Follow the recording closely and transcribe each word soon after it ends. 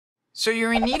So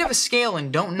you're in need of a scale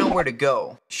and don't know where to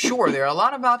go. Sure, there are a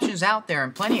lot of options out there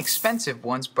and plenty expensive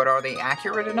ones, but are they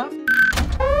accurate enough?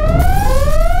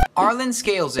 Arlyn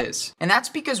Scales is, and that's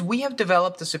because we have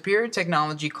developed a superior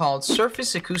technology called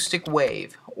Surface Acoustic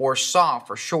Wave, or SAW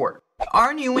for short.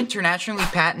 Our new internationally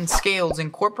patented scales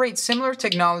incorporate similar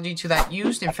technology to that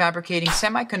used in fabricating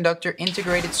semiconductor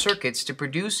integrated circuits to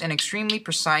produce an extremely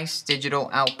precise digital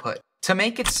output. To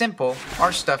make it simple,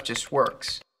 our stuff just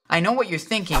works. I know what you're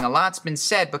thinking, a lot's been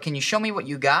said, but can you show me what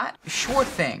you got? Sure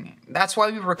thing. That's why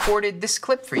we recorded this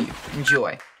clip for you.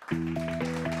 Enjoy.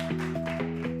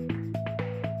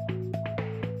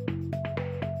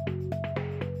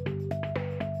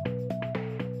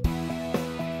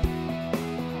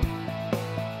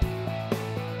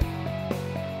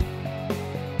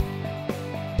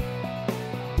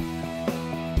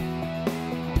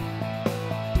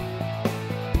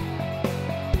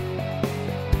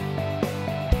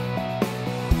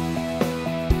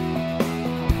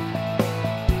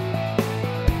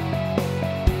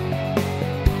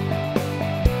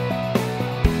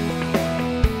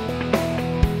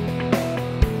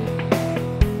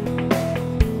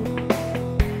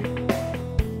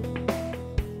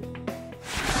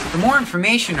 For more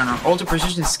information on our Ultra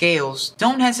Precision scales,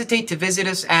 don't hesitate to visit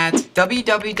us at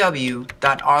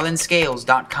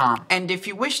www.arlynscales.com. And if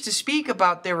you wish to speak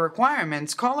about their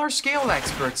requirements, call our scale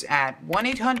experts at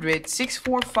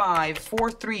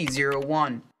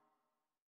 1-800-645-4301.